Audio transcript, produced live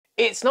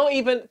It's not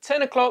even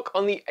 10 o'clock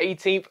on the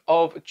 18th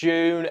of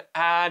June,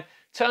 and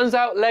turns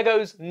out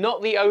Lego's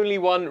not the only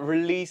one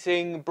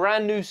releasing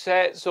brand new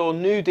sets or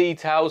new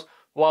details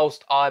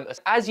whilst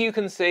as you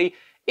can see,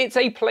 it's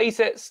a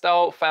playset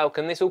style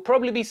Falcon. This will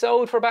probably be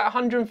sold for about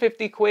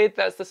 150 quid.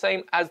 That's the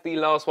same as the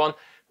last one,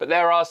 but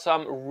there are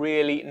some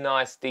really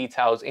nice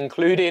details,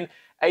 including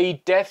a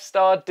Death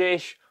Star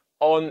dish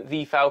on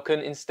the Falcon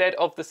instead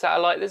of the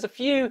satellite. There's a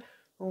few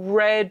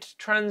red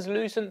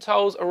translucent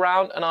tiles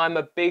around, and I'm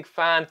a big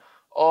fan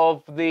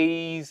of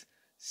these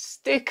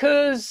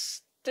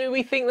stickers. Do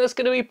we think that's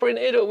going to be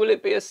printed, or will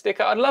it be a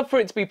sticker? I'd love for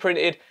it to be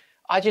printed.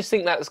 I just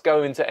think that's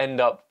going to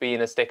end up being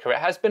a sticker. It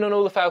has been on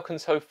all the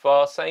Falcons so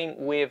far, same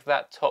with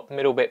that top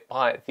middle bit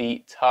by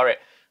the turret.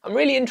 I'm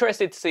really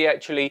interested to see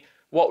actually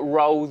what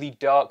role the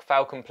Dark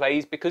Falcon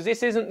plays, because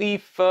this isn't the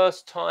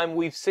first time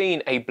we've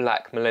seen a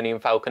black Millennium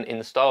Falcon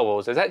in Star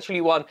Wars. There's actually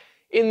one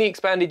in the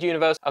expanded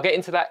universe. I'll get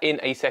into that in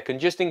a second,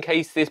 just in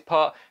case this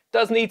part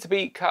does need to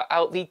be cut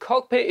out. The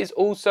cockpit is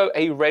also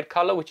a red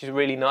color, which is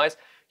really nice.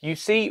 You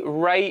see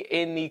Rey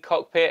in the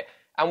cockpit,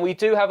 and we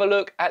do have a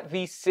look at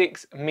the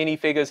 6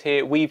 minifigures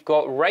here. We've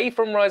got Rey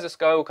from Rise of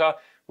Skywalker.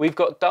 We've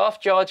got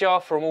Darth Jar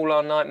Jar from All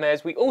Our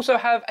Nightmares. We also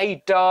have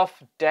a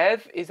Darth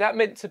Dev. Is that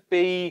meant to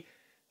be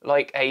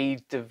like a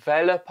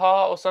developer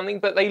or something?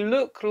 But they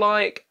look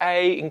like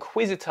a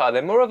Inquisitor.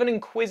 They're more of an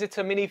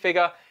Inquisitor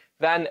minifigure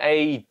than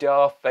a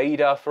Darth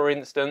Vader, for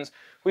instance.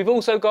 We've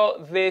also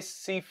got this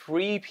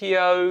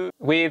C-3PO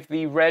with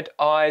the red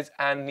eyes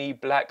and the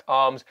black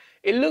arms.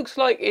 It looks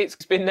like it's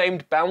been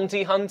named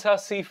Bounty Hunter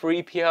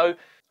C-3PO.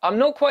 I'm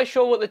not quite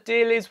sure what the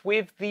deal is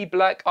with the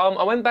black arm.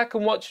 I went back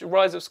and watched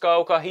Rise of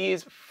Skywalker. He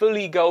is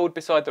fully gold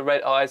beside the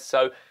red eyes,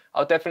 so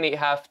I'll definitely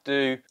have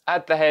to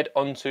add the head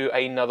onto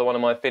another one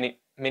of my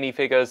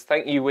minifigures.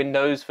 Thank you,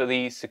 Windows, for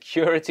the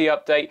security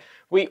update.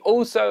 We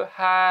also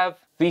have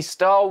the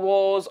Star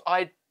Wars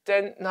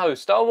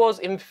Star Wars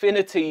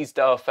Infinity's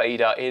Darth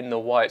Vader in the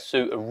white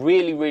suit. A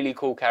really, really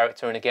cool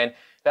character, and again,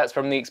 that's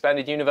from the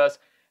expanded universe.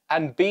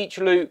 And Beach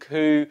Luke,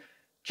 who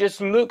just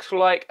looks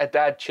like a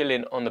dad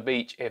chilling on the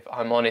beach, if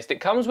I'm honest.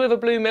 It comes with a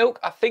blue milk.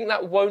 I think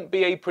that won't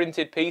be a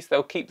printed piece.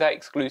 They'll keep that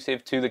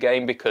exclusive to the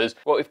game, because,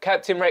 well, if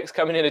Captain Rex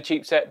coming in a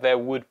cheap set, there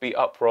would be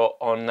uproar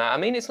on that. I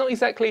mean, it's not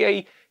exactly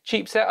a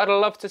cheap set. I'd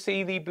love to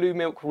see the blue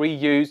milk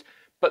reused.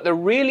 But the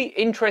really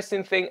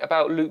interesting thing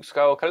about Luke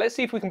Skywalker, let's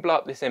see if we can blow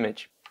up this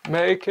image.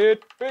 Make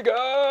it bigger.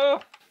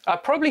 I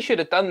probably should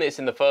have done this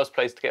in the first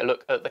place to get a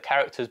look at the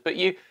characters, but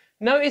you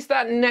notice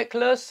that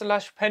necklace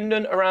 /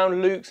 pendant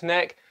around Luke's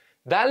neck?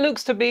 That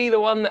looks to be the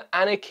one that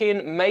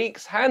Anakin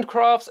makes,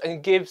 handcrafts,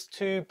 and gives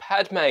to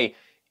Padme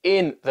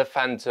in The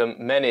Phantom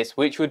Menace,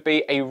 which would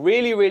be a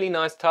really, really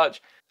nice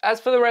touch.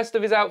 As for the rest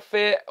of his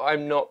outfit,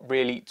 I'm not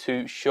really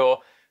too sure.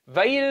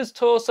 Vader's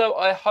torso,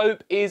 I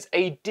hope, is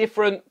a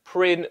different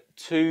print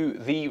to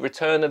the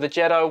Return of the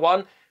Jedi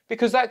one,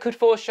 because that could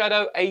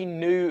foreshadow a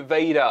new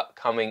Vader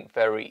coming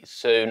very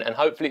soon, and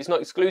hopefully it's not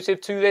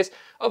exclusive to this.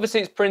 Obviously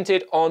it's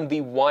printed on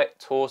the white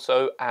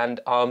torso and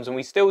arms, and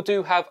we still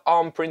do have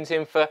arm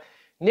printing for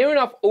near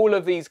enough all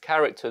of these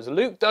characters.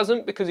 Luke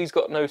doesn't, because he's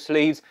got no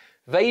sleeves.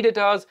 Vader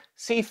does.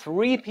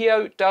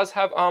 C-3PO does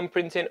have arm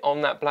printing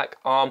on that black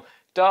arm.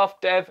 Darth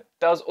Dev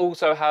does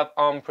also have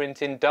arm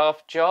printing.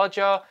 Darth Jar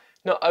Jar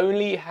not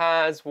only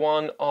has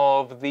one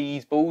of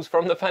these balls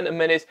from the Phantom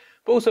Menace,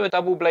 but also a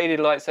double-bladed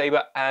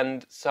lightsaber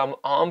and some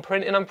arm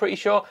printing, I'm pretty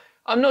sure.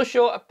 I'm not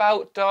sure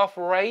about Darth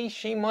Rey.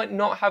 She might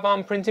not have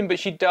arm printing, but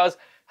she does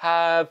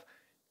have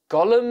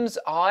Gollum's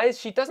eyes.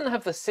 She doesn't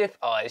have the Sith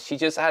eyes. She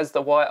just has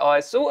the white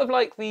eyes, sort of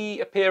like the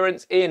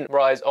appearance in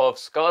Rise of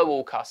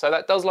Skywalker. So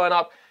that does line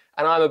up,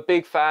 and I'm a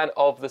big fan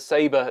of the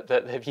saber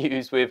that they've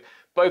used with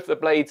both the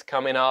blades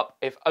coming up.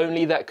 If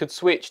only that could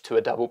switch to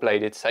a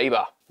double-bladed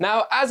saber.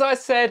 Now, as I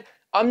said,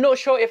 I'm not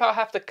sure if I'll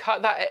have to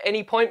cut that at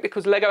any point,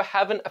 because Lego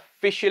haven't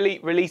officially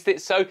released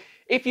it. So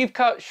if you've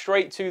cut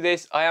straight to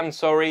this, I am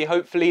sorry.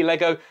 Hopefully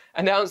Lego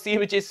announce the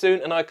images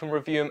soon and I can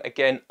review them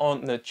again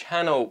on the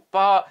channel.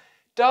 But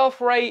Darth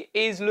Rey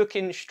is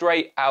looking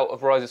straight out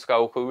of Rise of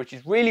Skywalker, which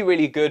is really,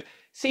 really good.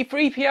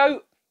 C-3PO,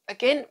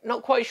 again,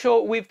 not quite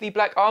sure with the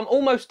black arm.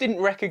 Almost didn't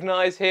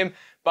recognize him,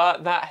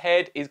 but that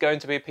head is going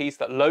to be a piece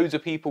that loads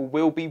of people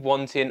will be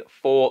wanting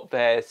for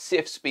their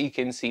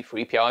Sith-speaking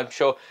C-3PO. I'm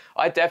sure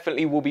I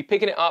definitely will be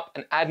picking it up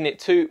and adding it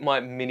to my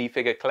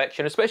minifigure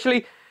collection,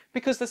 especially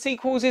because the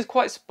sequels is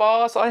quite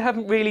sparse. I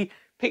haven't really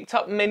picked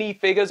up many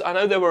figures. I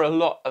know there were a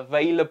lot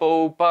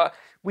available, but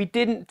we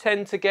didn't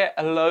tend to get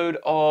a load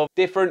of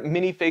different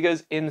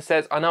minifigures in the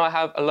sets. I know I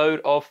have a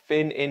load of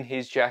Finn in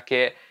his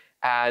jacket,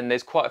 and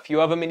there's quite a few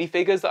other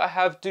minifigures that I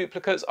have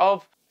duplicates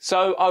of.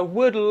 So I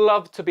would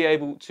love to be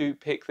able to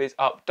pick this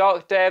up.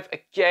 Dark Dev,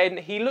 again,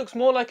 he looks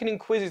more like an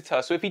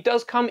Inquisitor. So if he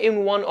does come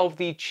in one of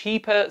the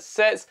cheaper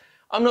sets,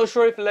 I'm not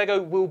sure if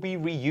Lego will be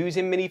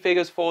reusing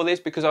minifigures for this,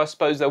 because I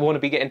suppose they'll want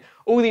to be getting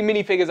all the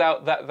minifigures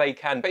out that they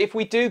can. But if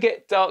we do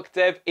get Dark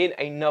Dev in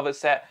another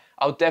set,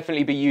 I'll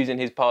definitely be using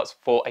his parts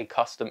for a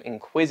custom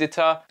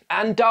Inquisitor.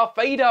 And Darth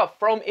Vader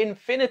from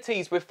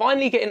Infinities. We're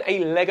finally getting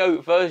a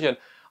Lego version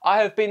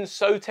I have been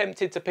so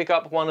tempted to pick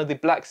up one of the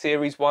Black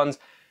Series ones,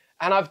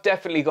 and I've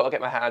definitely got to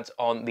get my hands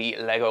on the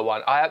Lego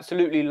one. I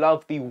absolutely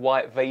love the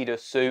white Vader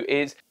suit.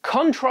 It's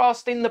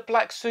contrasting the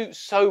black suit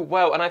so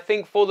well, and I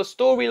think for the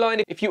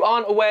storyline, if you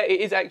aren't aware, it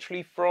is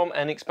actually from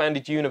an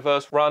expanded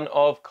universe run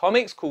of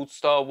comics called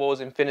Star Wars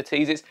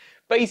Infinities. It's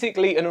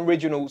basically an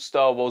original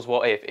Star Wars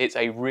What If. It's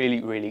a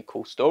really, really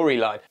cool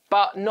storyline.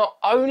 But not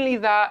only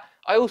that,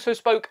 I also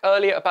spoke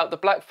earlier about the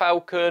Black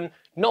Falcon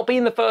not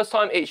being the first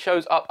time it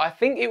shows up. I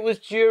think it was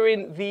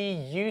during the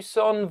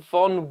Yuuzhan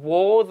Vong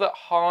War that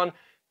Han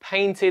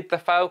painted the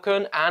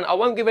Falcon, and I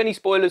won't give any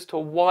spoilers to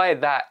why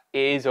that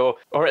is, or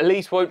at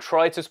least won't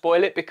try to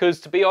spoil it, because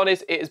to be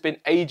honest, it has been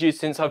ages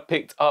since I've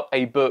picked up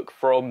a book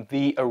from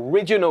the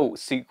original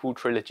sequel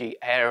trilogy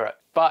era.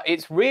 But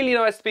it's really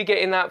nice to be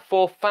getting that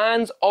for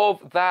fans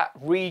of that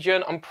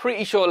region. I'm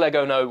pretty sure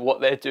Lego know what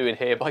they're doing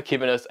here by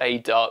giving us a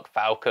Dark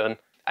Falcon.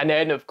 And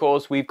then of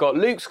course we've got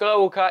Luke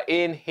Skywalker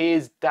in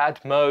his dad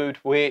mode,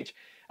 which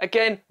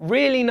again,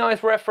 really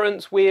nice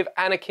reference with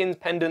Anakin's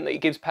pendant that he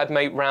gives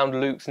Padme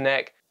round Luke's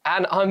neck.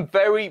 And I'm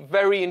very,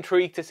 very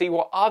intrigued to see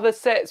what other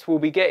sets we'll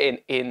be getting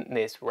in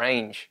this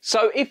range.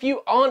 So if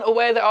you aren't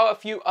aware, there are a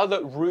few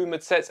other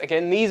rumoured sets.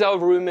 Again, these are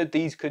rumoured,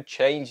 these could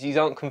change, these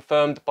aren't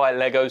confirmed by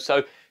Lego.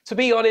 So to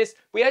be honest,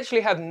 we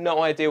actually have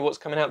no idea what's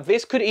coming out.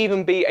 This could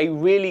even be a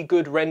really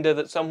good render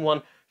that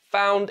someone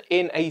found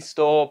in a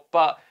store,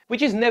 but we're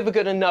just never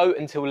going to know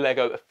until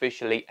Lego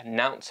officially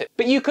announce it.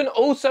 But you can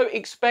also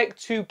expect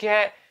to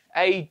get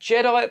a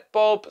Jedi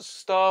Bob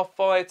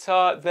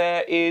Starfighter.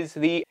 There is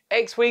the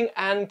X-Wing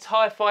and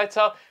TIE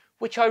Fighter,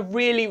 which I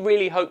really,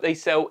 really hope they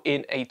sell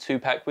in a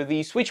 2-pack with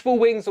the switchable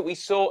wings that we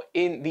saw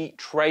in the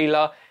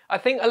trailer. I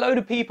think a load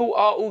of people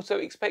are also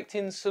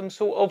expecting some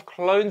sort of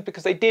clones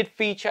because they did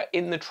feature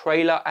in the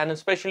trailer, and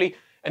especially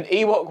an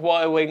Ewok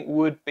Y-Wing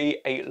would be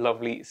a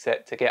lovely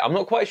set to get. I'm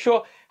not quite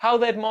sure how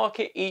they'd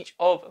market each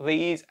of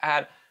these,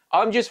 and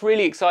I'm just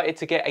really excited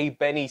to get a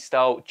Benny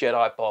style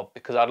Jedi Bob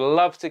because I'd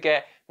love to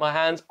get my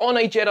hands on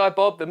a Jedi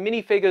Bob. The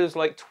minifigure is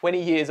like 20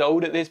 years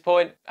old at this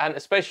point, and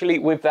especially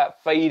with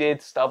that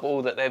faded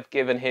stubble that they've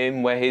given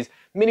him where his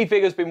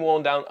minifigure's been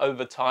worn down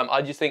over time.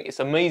 I just think it's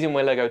amazing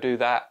when Lego do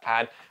that,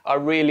 and I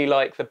really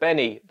like the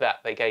Benny that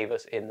they gave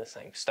us in the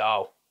same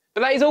style.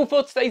 But that is all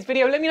for today's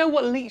video. Let me know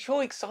what leaks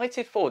you're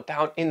excited for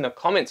down in the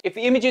comments. If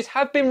the images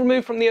have been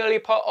removed from the earlier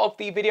part of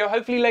the video,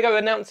 hopefully Lego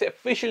announce it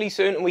officially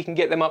soon and we can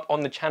get them up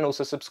on the channel,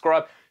 so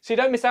subscribe so you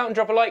don't miss out, and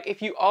drop a like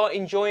if you are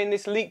enjoying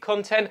this leak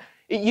content.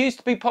 It used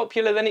to be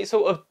popular, then it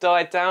sort of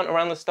died down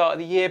around the start of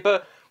the year,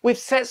 but with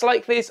sets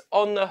like this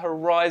on the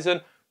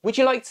horizon, would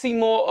you like to see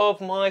more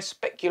of my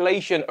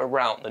speculation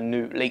around the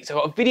new leaks? I've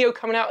got a video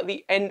coming out at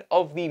the end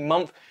of the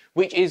month,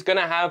 which is going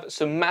to have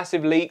some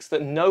massive leaks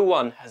that no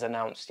one has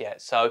announced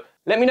yet. So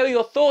let me know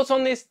your thoughts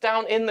on this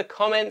down in the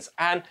comments,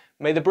 and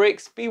may the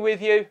bricks be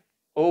with you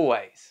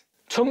always.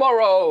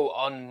 Tomorrow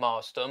on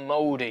Master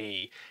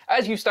Mouldie.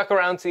 As you stuck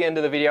around to the end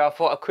of the video, I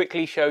thought I'd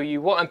quickly show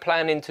you what I'm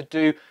planning to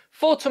do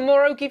for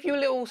tomorrow, give you a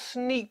little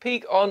sneak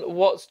peek on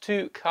what's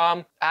to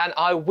come, and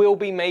I will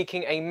be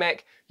making a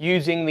mech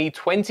using the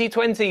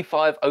 2020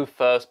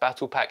 501st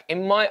Battle Pack.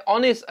 In my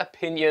honest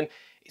opinion,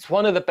 it's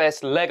one of the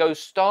best Lego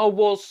Star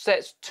Wars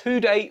sets to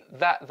date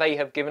that they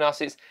have given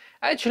us. It's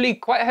actually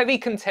quite a heavy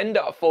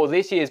contender for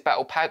this year's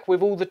Battle Pack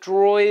with all the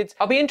droids.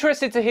 I'll be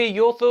interested to hear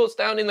your thoughts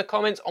down in the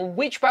comments on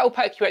which Battle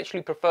Pack you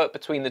actually prefer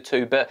between the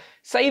two, but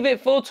save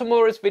it for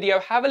tomorrow's video,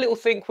 have a little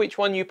think which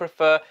one you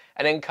prefer,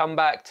 and then come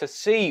back to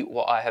see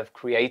what I have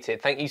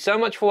created. Thank you so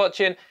much for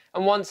watching,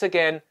 and once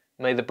again,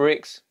 may the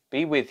bricks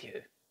be with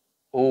you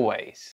always.